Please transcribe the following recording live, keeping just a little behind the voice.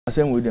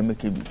Same way they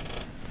make it.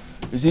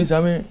 You see,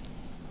 Sammy,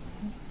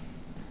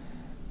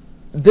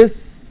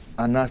 this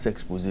Anas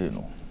expose, you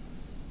know,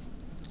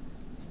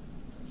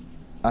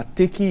 I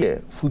take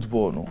here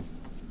football, no,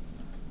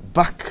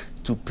 back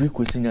to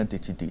pre-Kwesi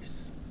Nyantakyi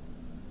days,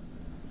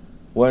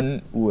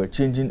 when we were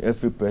changing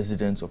FA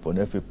presidents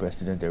upon FA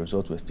president, the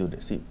results were still the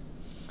same.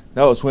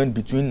 That was when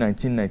between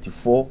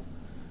 1994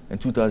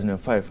 and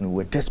 2005, we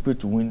were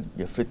desperate to win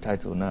the FA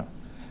title now.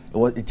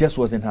 It just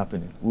wasn't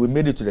happening. We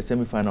made it to the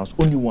semi-finals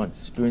only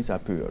once during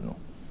that period. No.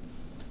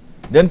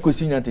 Then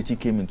Kwesi Nyantakyi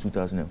came in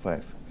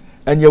 2005.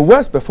 And your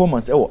worst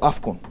performance ever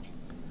AFCON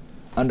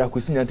under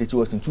Kwesi Nyantakyi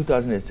was in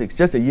 2006,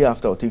 just a year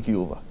after I'll take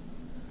you over.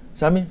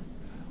 Sammy,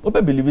 what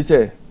I believe is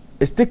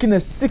it's taken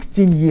us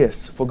 16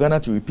 years for Ghana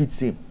to repeat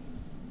same.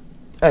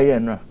 Yeah,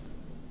 no.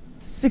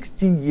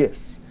 16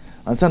 years.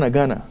 And Sana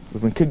Ghana,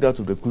 we've been kicked out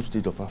of the group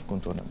stage of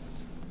AFCON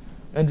tournament.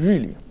 And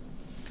really,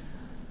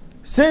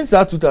 since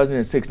that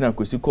 2006 now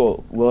Kwesi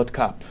called World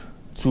Cup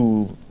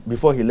to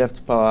before he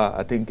left power,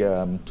 I think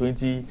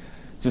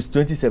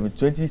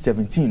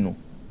 2017 no.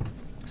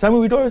 Sammy,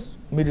 we'd always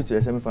made it to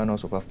the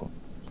semi-finals of AFCON.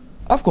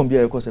 AFCON be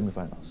a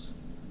semi-finals.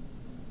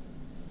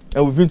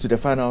 And we've been to the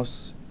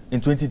finals in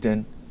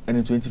 2010 and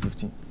in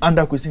 2015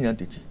 under Kwesi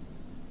Nyantakyi.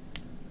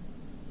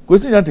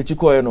 Kwesi Nyantakyi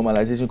called a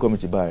normalization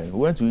committee by.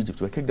 We went to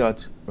Egypt, we were kicked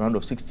out round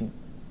of 16.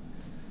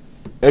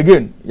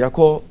 Again,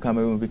 Yako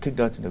Cameroon will be kicked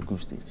out in the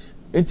group stage.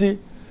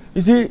 You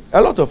see, a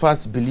lot of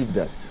us believe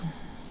that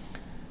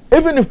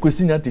even if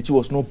Kwesi Nyantakyi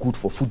was not good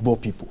for football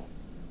people,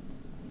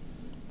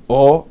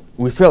 or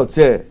we felt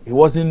he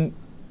wasn't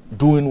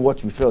doing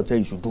what we felt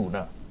he should do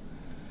now,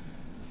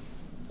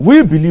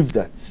 we believe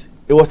that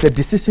it was a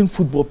decision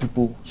football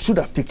people should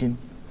have taken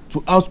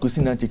to oust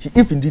Kwesi Nyantakyi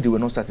if indeed they were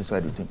not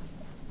satisfied with him.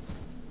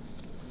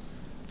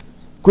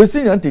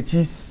 Kwesi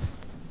Nyantakyi's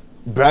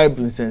bribe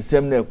in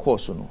Sensemne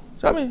course, no.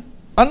 So I mean,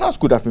 Anas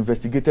could have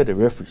investigated the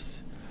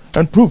referees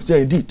and proved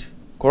indeed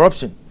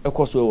corruption, of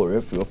course, we were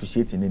referee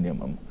officiating in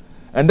them.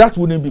 And that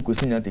wouldn't be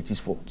Kwesi Nyantakyi's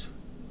fault.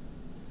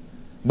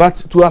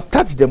 But to have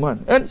touched the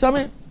man, and I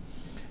mean,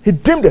 he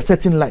dimmed a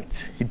certain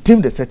light.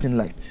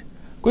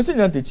 Kwesi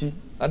Nyantakyi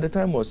at the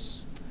time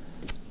was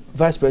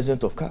vice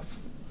president of CAF.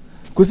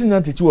 Kwesi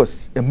Nyantakyi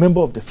was a member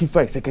of the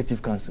FIFA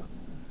Executive Council.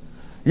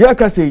 Yeah, I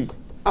can say,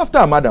 after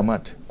Ahmad,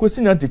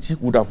 Kwesi Nyantakyi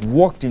would have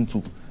walked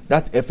into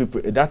that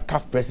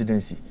CAF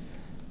presidency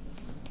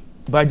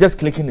by just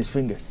clicking his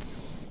fingers.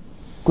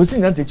 Kwesi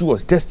Nyantakyi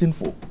was destined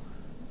for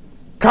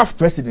CAF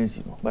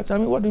presidency. But I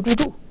mean, what did we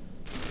do?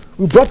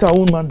 We brought our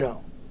own man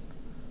down.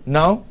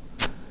 Now,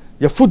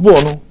 your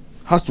football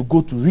has to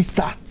go to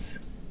restart.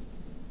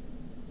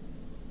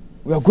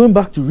 We are going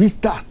back to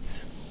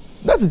restart.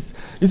 That is,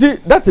 you see,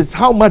 that is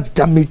how much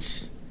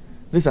damage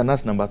this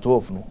Anas number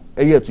 12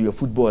 a year to your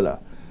footballer.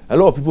 A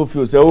lot of people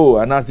feel say, oh,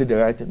 Anas did the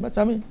right thing. But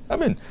I mean,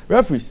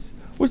 referees,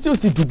 we still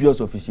see dubious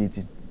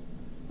officiating.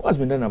 What's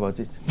been done about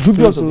it?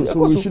 Dubious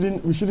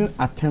officiating. We shouldn't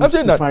attempt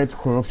to fight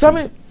corruption.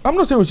 Sammy, I'm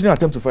not saying we shouldn't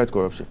attempt to fight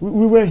corruption.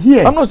 We were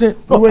here. I'm not saying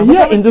we were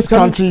here in this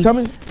country.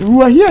 We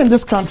were here in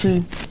this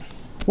country.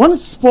 One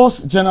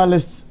sports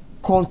journalist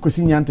called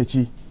Kwesi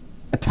Nyantakyi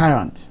a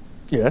tyrant.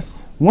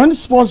 Yes. One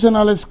sports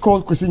journalist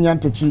called Kwesi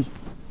Nyantakyi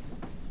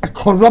a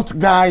corrupt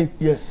guy.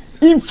 Yes.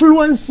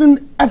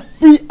 Influencing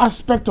every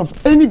aspect of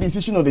any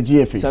decision of the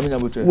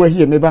GFA. We're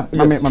here, maybe.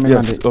 Yes.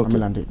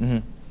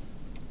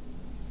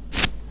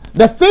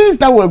 The things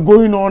that were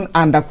going on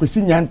under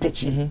Kwesi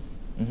Nyantakyi,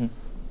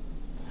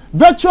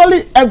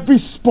 virtually every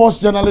sports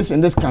journalist in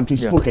this country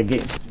spoke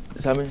against.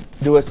 Sammy,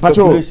 there were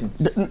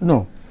speculations.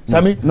 No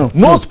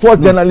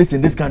sports journalist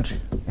in this country,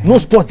 no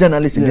sports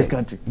journalist in this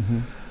country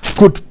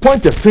could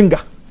point a finger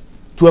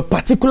to a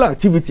particular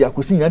activity at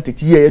Kwesi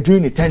Nyantakyi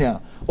during the tenure.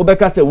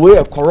 Obeka said, "We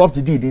a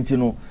corrupt deed, didn't you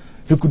know?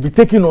 He could be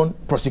taken on,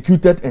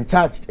 prosecuted, and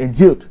charged and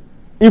jailed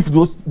if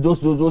those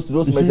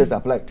measures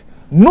applied."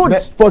 No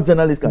sports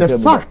journalist can tell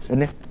me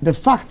that. The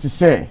fact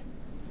is, at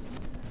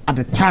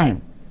the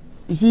time,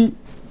 you see,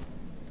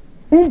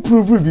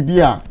 unprove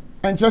BBR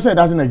and just say it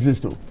doesn't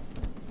exist though.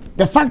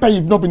 The fact that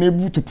you've not been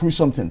able to prove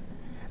something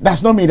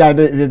does not mean that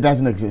it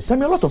doesn't exist. I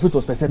mean, a lot of it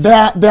was perception.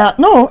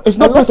 No, it's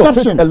not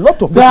perception. A lot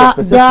of it was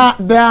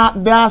perception.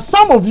 There are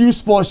some of you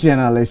sports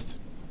journalists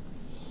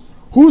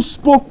who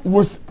spoke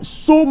with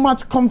so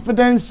much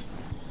confidence,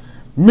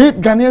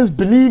 made Ghanaians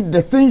believe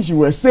the things you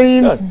were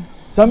saying. Yes,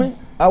 Sammy,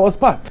 I was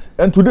part.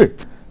 And today,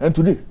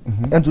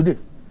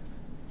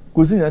 Kwesi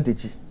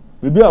Nyantakyi,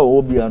 maybe I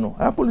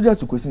apologize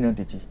to Kwesi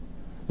Nyantakyi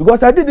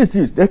because I did this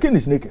series. The king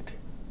is naked,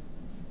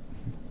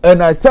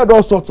 and I said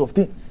all sorts of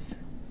things,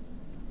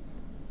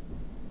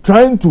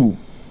 trying to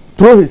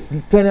throw his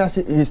tenure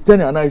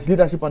and his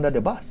leadership under the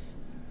bus.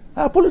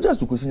 I apologize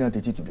to Kwesi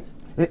Nyantakyi today.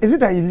 Is it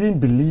that you didn't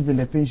believe in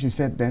the things you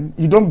said then?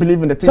 You don't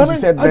believe in the things you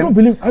said then? I don't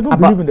believe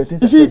in the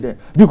things I said then.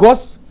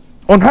 Because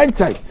on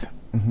hindsight,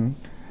 and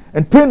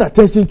paying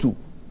attention to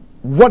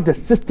what the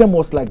system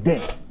was like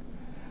then,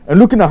 and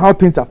looking at how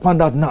things have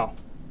panned out now,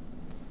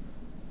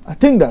 I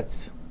think that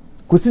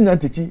Kwesi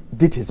Nyantakyi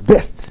did his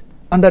best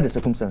under the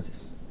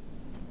circumstances.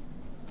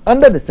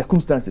 under the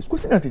circumstances,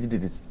 Kwesi Nyantakyi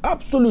did his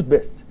absolute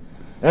best.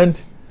 And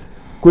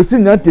Kwesi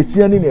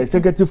Nyantakyi and the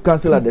executive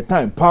council at the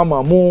time,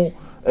 Palmer, Mo,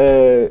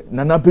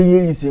 Nana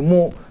Penye,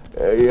 Mo,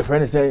 your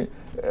friend is saying,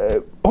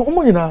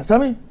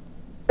 Sami,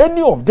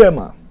 any of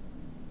them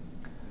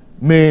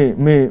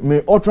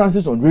may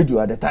utterances on radio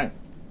at the time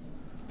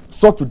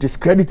sought to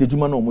discredit the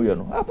Juma no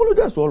Moyano. I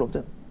apologize to all of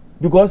them.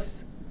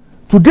 Because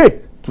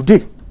today,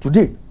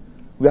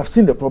 we have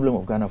seen the problem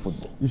of Ghana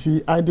football. You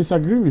see, I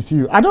disagree with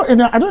you. I don't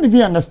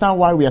even understand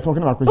why we are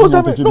talking about Kwesi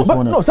Nyantakyi this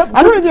morning.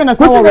 I don't even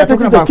understand why we are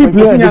talking about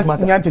Kwesi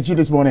Nyantakyi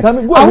this morning.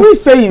 Are we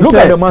saying, look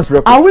at the man's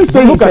record. Are we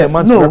saying, look at the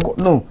man's record.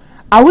 No.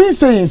 Are we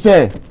saying,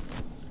 sir,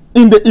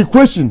 in the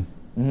equation,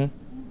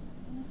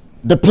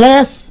 the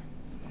players,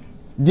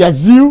 their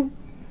zeal,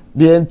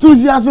 their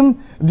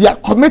enthusiasm, their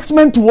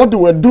commitment to what they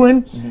were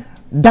doing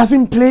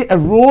doesn't play a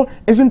role,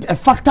 isn't a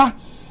factor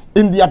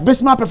in the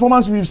abysmal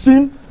performance we've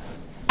seen?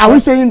 Are we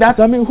saying that?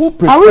 I mean, who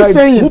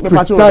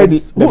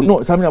presides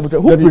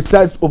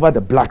over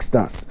the Black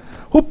Stars?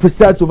 Who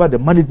presides over the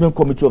management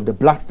committee of the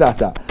Black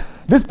Stars?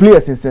 These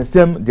players in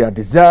Sensem, their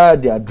desire,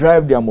 their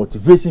drive, their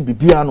motivation,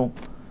 Bibiano.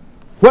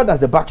 Where does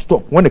the back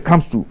stop when it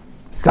comes to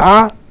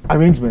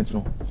arrangements?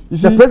 No?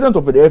 The president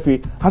of the FA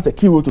has a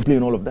key role to play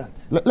in all of that.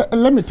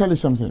 Let me tell you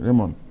something,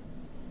 Raymond.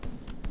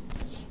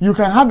 You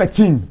can have a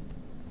team,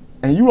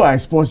 and you are a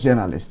sports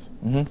journalist,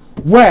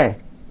 where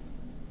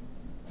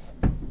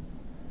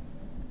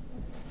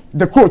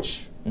the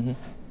coach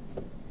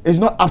is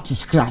not up to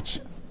scratch,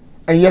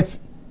 and yet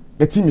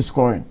the team is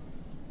scoring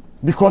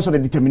because of the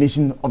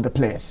determination of the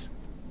players.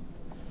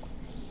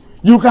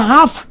 You can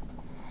have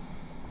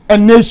a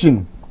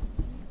nation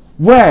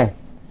where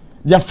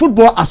their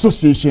football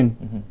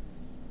association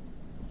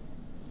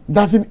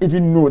doesn't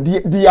even know.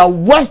 They are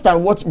worse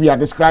than what we are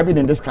describing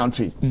in this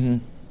country.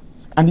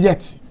 And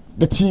yet,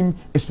 the team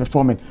is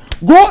performing.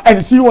 Go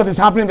and see what is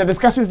happening, the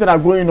discussions that are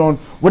going on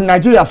with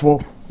Nigeria for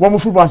Women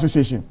Football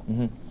Association.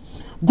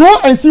 Go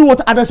and see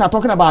what others are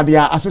talking about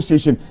their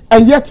association.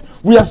 And yet,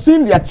 we have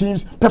seen their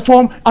teams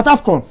perform at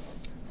AFCON.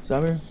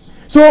 Sammy?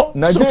 Raymond.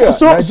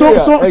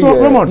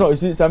 No, you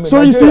see, Sammy,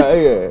 so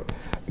Nigeria, you see,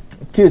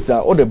 case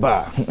or the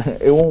bar,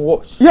 it won't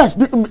wash. Yes,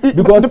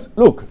 because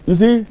look, you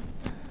see,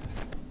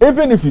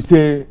 even if you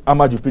say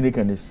Amaju Pinnick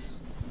and his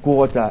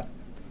cohorts are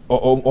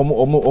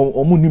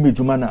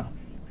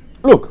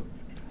look,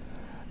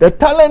 the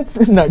talent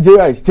in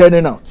Nigeria is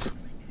churning out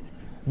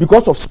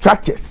because of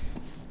structures.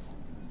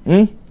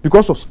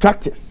 Because of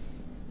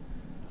structures.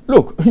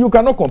 Look, you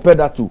cannot compare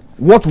that to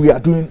what we are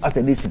doing as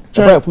a nation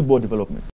about football development.